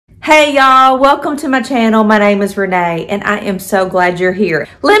Hey y'all, welcome to my channel. My name is Renee and I am so glad you're here.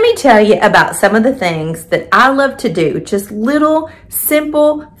 Let me tell you about some of the things that I love to do, just little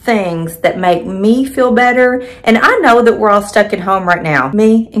simple things that make me feel better. And I know that we're all stuck at home right now,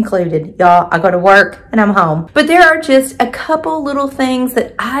 me included. Y'all, I go to work and I'm home. But there are just a couple little things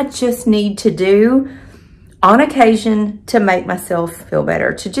that I just need to do on occasion to make myself feel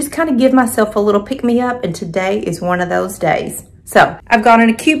better, to just kind of give myself a little pick-me-up, and today is one of those days. So I've got on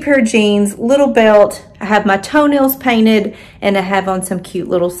a cute pair of jeans, little belt, I have my toenails painted, and I have on some cute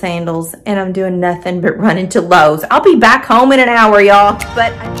little sandals, and I'm doing nothing but running to Lowe's. I'll be back home in an hour, y'all.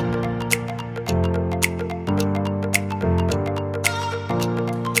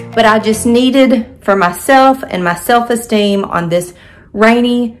 But I just needed for myself and my self-esteem on this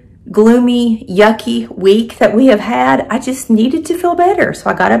rainy, gloomy, yucky week that we have had, I just needed to feel better. So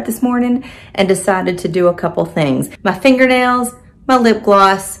I got up this morning and decided to do a couple things. My fingernails, my lip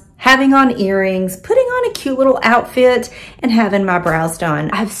gloss, having on earrings, putting on a cute little outfit, and having my brows done.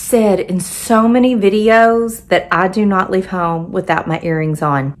 I've said in so many videos that I do not leave home without my earrings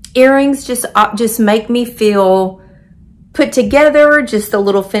on. Earrings just make me feel put together, just a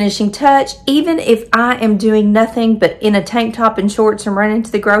little finishing touch. Even if I am doing nothing but in a tank top and shorts and running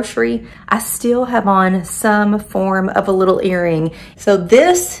to the grocery, I still have on some form of a little earring. So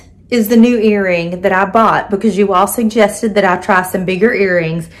this is the new earring that I bought because you all suggested that I try some bigger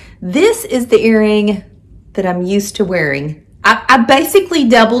earrings. This is the earring that I'm used to wearing. I basically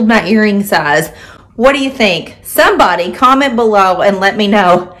doubled my earring size. What do you think? Somebody comment below and let me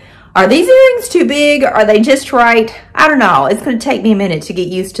know. Are these earrings too big? Are they just right? I don't know. It's going to take me a minute to get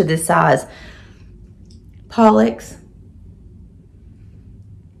used to this size. Pollux.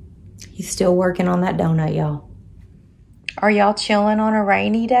 He's still working on that donut, y'all. Are y'all chilling on a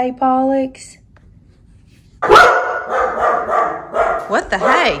rainy day, Pollux? What the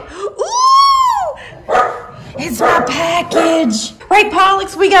hey? Ooh! It's my package. Right,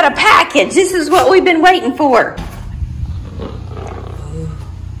 Pollux? We got a package. This is what we've been waiting for.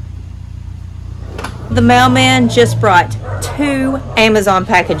 The mailman just brought 2 Amazon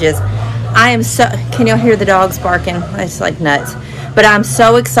packages. I am so, can y'all hear the dogs barking? It's like nuts. But I'm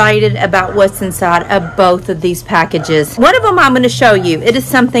so excited about what's inside of both of these packages. One of them I'm going to show you. It is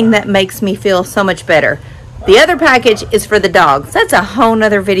something that makes me feel so much better. The other package is for the dogs. That's a whole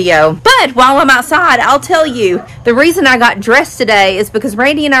nother video. But while I'm outside, I'll tell you, the reason I got dressed today is because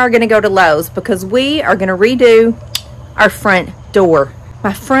Randy and I are going to go to Lowe's because we are going to redo our front door.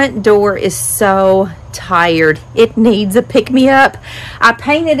 My front door is so tired. It needs a pick-me-up. I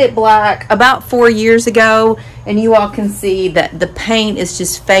painted it black about 4 years ago, and you all can see that the paint is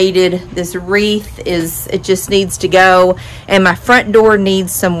just faded. This wreath it just needs to go, and my front door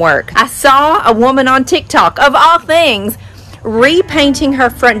needs some work. I saw a woman on TikTok, of all things, repainting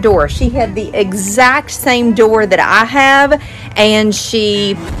her front door. She had the exact same door that I have, and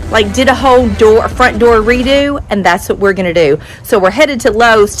she like did a whole front door redo, and that's what we're gonna do. So we're headed to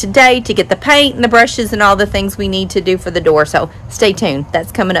Lowe's today to get the paint and the brushes and all the things we need to do for the door. So stay tuned,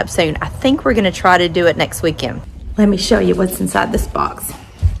 that's coming up soon. I think we're gonna try to do it next weekend. Let me show you what's inside this box.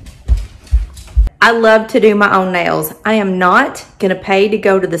 I love to do my own nails. I am not gonna pay to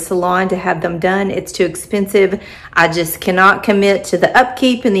go to the salon to have them done. It's too expensive. I just cannot commit to the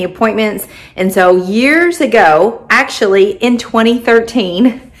upkeep and the appointments. And so years ago, actually in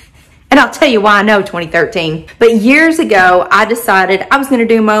 2013, and I'll tell you why I know 2013, but years ago, I decided I was gonna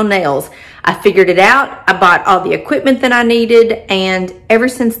do my own nails. I figured it out. I bought all the equipment that I needed, and ever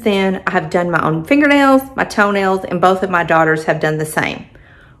since then, I have done my own fingernails, my toenails, and both of my daughters have done the same.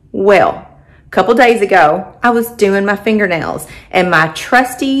 Well, a couple days ago, I was doing my fingernails, and my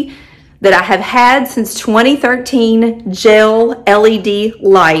trusty that I have had since 2013 gel LED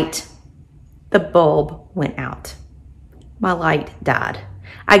light, the bulb went out. My light died.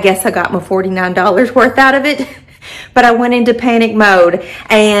 I guess I got my $49 worth out of it, but I went into panic mode,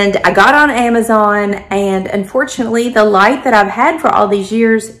 and I got on Amazon, and unfortunately the light that I've had for all these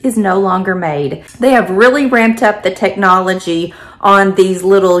years is no longer made. They have really ramped up the technology on these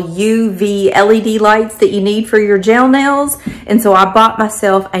little UV LED lights that you need for your gel nails. And so I bought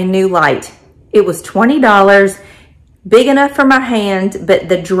myself a new light. It was $20, big enough for my hand, but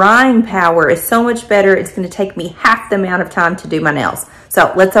the drying power is so much better. It's gonna take me half the amount of time to do my nails.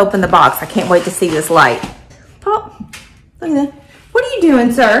 So let's open the box. I can't wait to see this light. Oh, look at that. What are you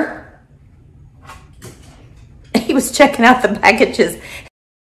doing, sir? He was checking out the packages.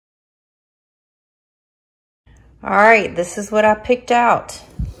 All right, this is what I picked out.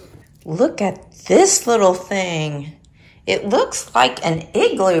 Look at this little thing. It looks like an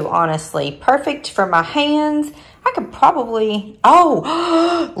igloo, honestly. Perfect for my hands. I could probably,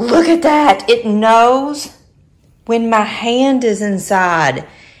 oh, look at that. It knows when my hand is inside.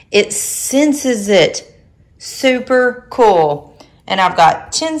 It senses it. Super cool. And I've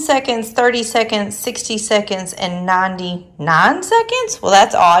got 10 seconds, 30 seconds, 60 seconds, and 99 seconds. Well,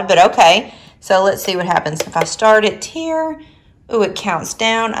 that's odd, but okay. So let's see what happens. If I start it here, ooh, it counts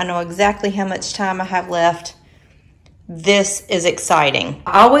down. I know exactly how much time I have left. This is exciting.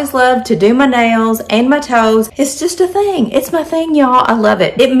 I always love to do my nails and my toes. It's just a thing. It's my thing, y'all. I love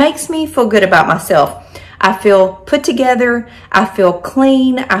it. It makes me feel good about myself. I feel put together. I feel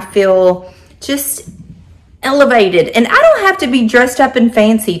clean. I feel just elevated. And I don't have to be dressed up and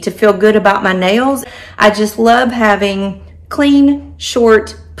fancy to feel good about my nails. I just love having clean,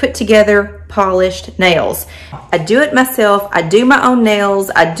 short, put together, polished nails. I do it myself. I do my own nails.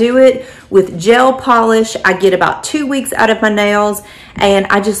 I do it with gel polish. I get about 2 weeks out of my nails, and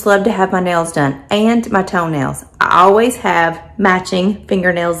I just love to have my nails done and my toenails. I always have matching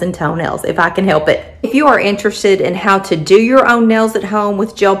fingernails and toenails if I can help it. If you are interested in how to do your own nails at home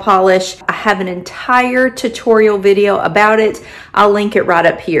with gel polish, I have an entire tutorial video about it. I'll link it right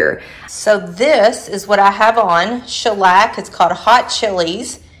up here. So this is what I have on, shellac. It's called Hot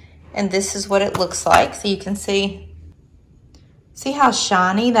Chilies. And this is what it looks like. So you can see how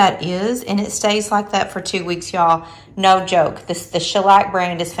shiny that is? And it stays like that for 2 weeks, y'all. No joke. The shellac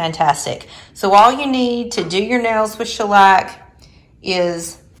brand is fantastic. So all you need to do your nails with shellac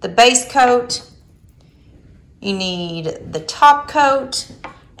is the base coat. You need the top coat,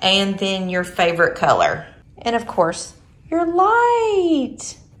 and then your favorite color. And of course, your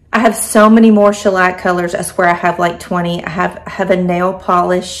light. I have so many more shellac colors. I swear I have like 20. I have a nail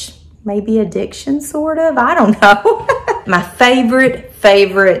polish, maybe addiction, sort of. I don't know. My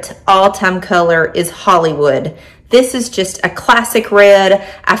favorite all-time color is Hollywood. This is just a classic red.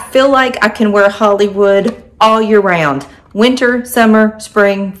 I feel like I can wear Hollywood all year round. Winter, summer,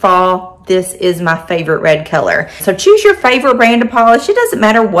 spring, fall. This is my favorite red color. So choose your favorite brand of polish. It doesn't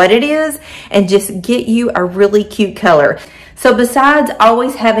matter what it is, and just get you a really cute color. So besides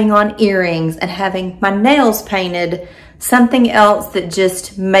always having on earrings and having my nails painted, something else that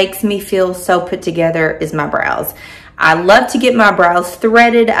just makes me feel so put together is my brows. I love to get my brows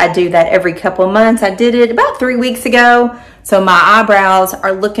threaded. I do that every couple of months. I did it about 3 weeks ago. So my eyebrows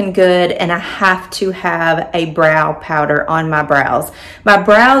are looking good, and I have to have a brow powder on my brows. My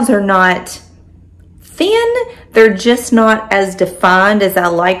brows are not thin. They're just not as defined as I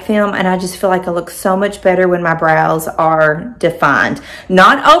like them, and I just feel like I look so much better when my brows are defined.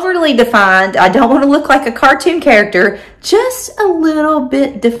 Not overly defined. I don't want to look like a cartoon character, just a little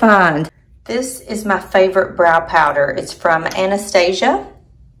bit defined. This is my favorite brow powder. It's from Anastasia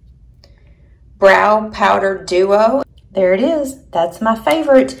Brow Powder Duo. There it is. That's my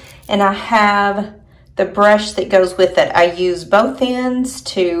favorite. And I have the brush that goes with it. I use both ends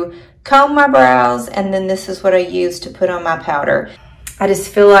to comb my brows, and then this is what I use to put on my powder. I just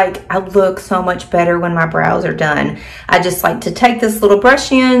feel like I look so much better when my brows are done. I just like to take this little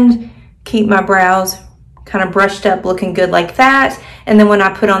brush end, keep my brows kind of brushed up, looking good like that. And then when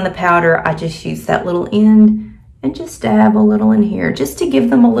I put on the powder, I just use that little end and just dab a little in here just to give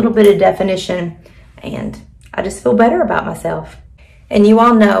them a little bit of definition. And I just feel better about myself. And you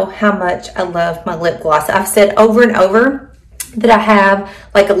all know how much I love my lip gloss. I've said over and over that I have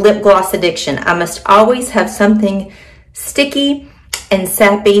like a lip gloss addiction. I must always have something sticky and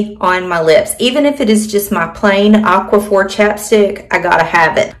sappy on my lips. Even if it is just my plain Aquaphor chapstick, I gotta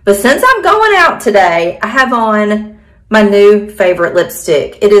have it. But since I'm going out today, I have on my new favorite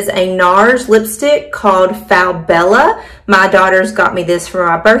lipstick. It is a NARS lipstick called Falbella. My daughters got me this for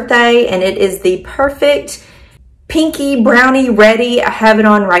my birthday, and it is the perfect pinky brownie ready. I have it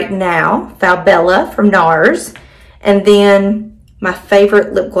on right now, Falbella from NARS. And then my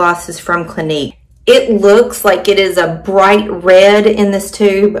favorite lip gloss is from Clinique. It looks like it is a bright red in this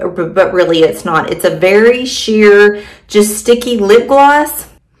tube, but really it's not. It's a very sheer, just sticky lip gloss,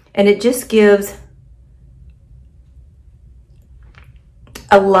 and it just gives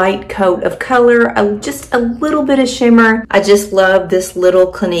a light coat of color, just a little bit of shimmer. I just love this little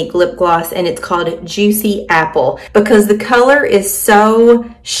Clinique lip gloss, and it's called Juicy Apple because the color is so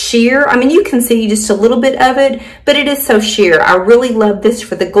sheer. I mean, you can see just a little bit of it, but it is so sheer. I really love this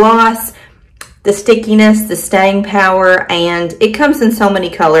for the gloss, the stickiness, the staying power, and it comes in so many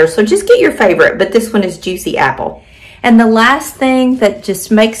colors. So just get your favorite, but this one is Juicy Apple. And the last thing that just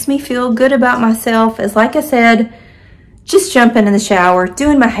makes me feel good about myself is, like I said, just jumping in the shower,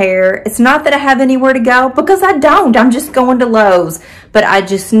 doing my hair. It's not that I have anywhere to go, because I don't. I'm just going to Lowe's. But I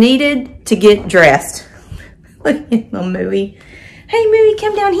just needed to get dressed. Look at little Mooey. Hey, Mooey,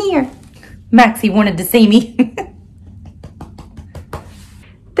 come down here. Maxie wanted to see me.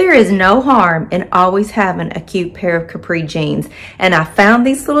 There is no harm in always having a cute pair of capri jeans. And I found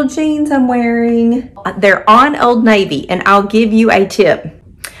these little jeans I'm wearing. They're on Old Navy, and I'll give you a tip.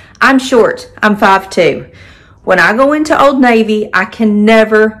 I'm short, I'm 5'2". When I go into Old Navy, I can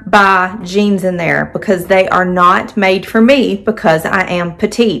never buy jeans in there because they are not made for me because I am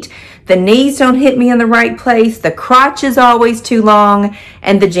petite. The knees don't hit me in the right place, the crotch is always too long,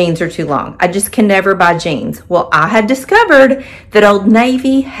 and the jeans are too long. I just can never buy jeans. Well, I had discovered that Old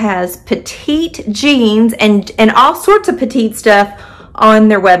Navy has petite jeans and all sorts of petite stuff on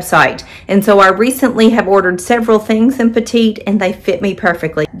their website. And so I recently have ordered several things in petite and they fit me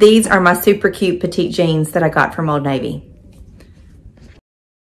perfectly. These are my super cute petite jeans that I got from Old Navy.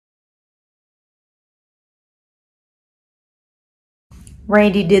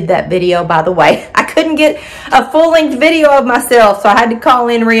 Randy did that video, by the way. I couldn't get a full-length video of myself, so I had to call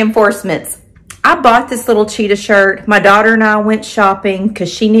in reinforcements. I bought this little cheetah shirt. My daughter and I went shopping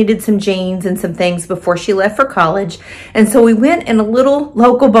because she needed some jeans and some things before she left for college. And so we went in a little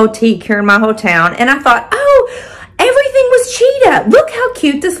local boutique here in my hometown, and I thought, oh, everything was cheetah. Look how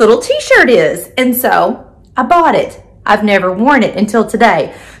cute this little t-shirt is. And so I bought it. I've never worn it until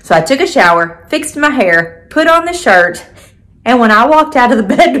today. So I took a shower, fixed my hair, put on the shirt, and when I walked out of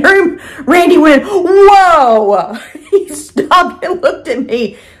the bedroom, Randy went, whoa! He stopped and looked at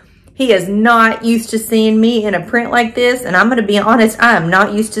me. He is not used to seeing me in a print like this, and I'm going to be honest, I am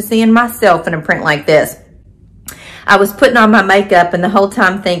not used to seeing myself in a print like this. I was putting on my makeup and the whole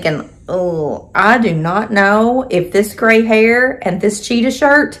time thinking, oh, I do not know if this gray hair and this cheetah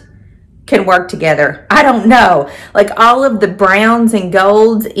shirt can work together. I don't know. Like, all of the browns and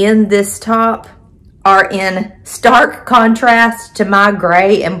golds in this top are in stark contrast to my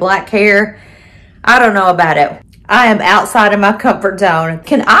gray and black hair. I don't know about it. I am outside of my comfort zone.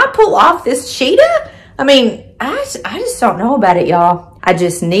 Can I pull off this cheetah? I mean, I just don't know about it, y'all. I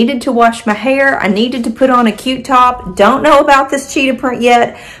just needed to wash my hair. I needed to put on a cute top. Don't know about this cheetah print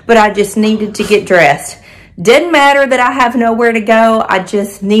yet, but I just needed to get dressed. Didn't matter that I have nowhere to go. I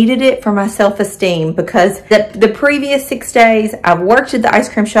just needed it for my self-esteem because the previous 6 days, I've worked at the ice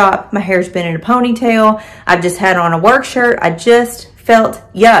cream shop. My hair's been in a ponytail. I've just had on a work shirt. I just felt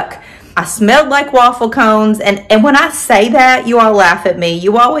yuck. I smelled like waffle cones, and when I say that, you all laugh at me.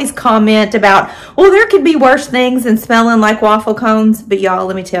 You always comment about, well, there could be worse things than smelling like waffle cones, but y'all,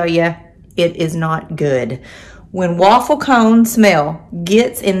 let me tell you, it is not good. When waffle cone smell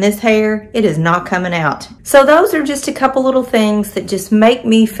gets in this hair, it is not coming out. So those are just a couple little things that just make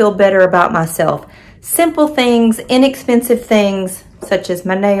me feel better about myself. Simple things, inexpensive things, such as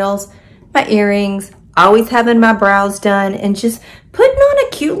my nails, my earrings, always having my brows done, and just putting on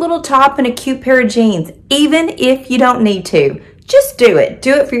a cute little top and a cute pair of jeans, even if you don't need to. Just do it.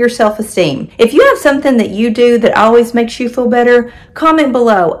 Do it for your self-esteem. If you have something that you do that always makes you feel better, comment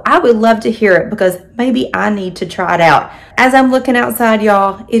below. I would love to hear it because maybe I need to try it out. As I'm looking outside,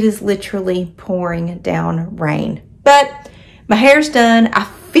 y'all, it is literally pouring down rain. But my hair's done. I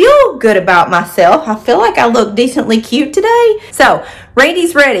feel good about myself. I feel like I look decently cute today. So,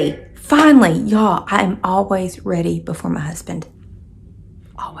 Randy's ready. Finally, y'all, I am always ready before my husband.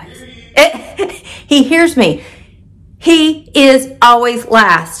 Always. He hears me. He is always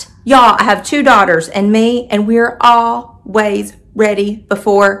last. Y'all, I have 2 daughters and me, and we're always ready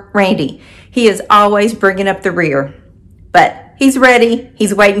before Randy. He is always bringing up the rear. But he's ready.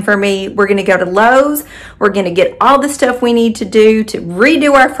 He's waiting for me. We're going to go to Lowe's. We're going to get all the stuff we need to do to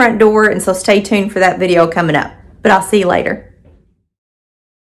redo our front door, and so stay tuned for that video coming up. But I'll see you later.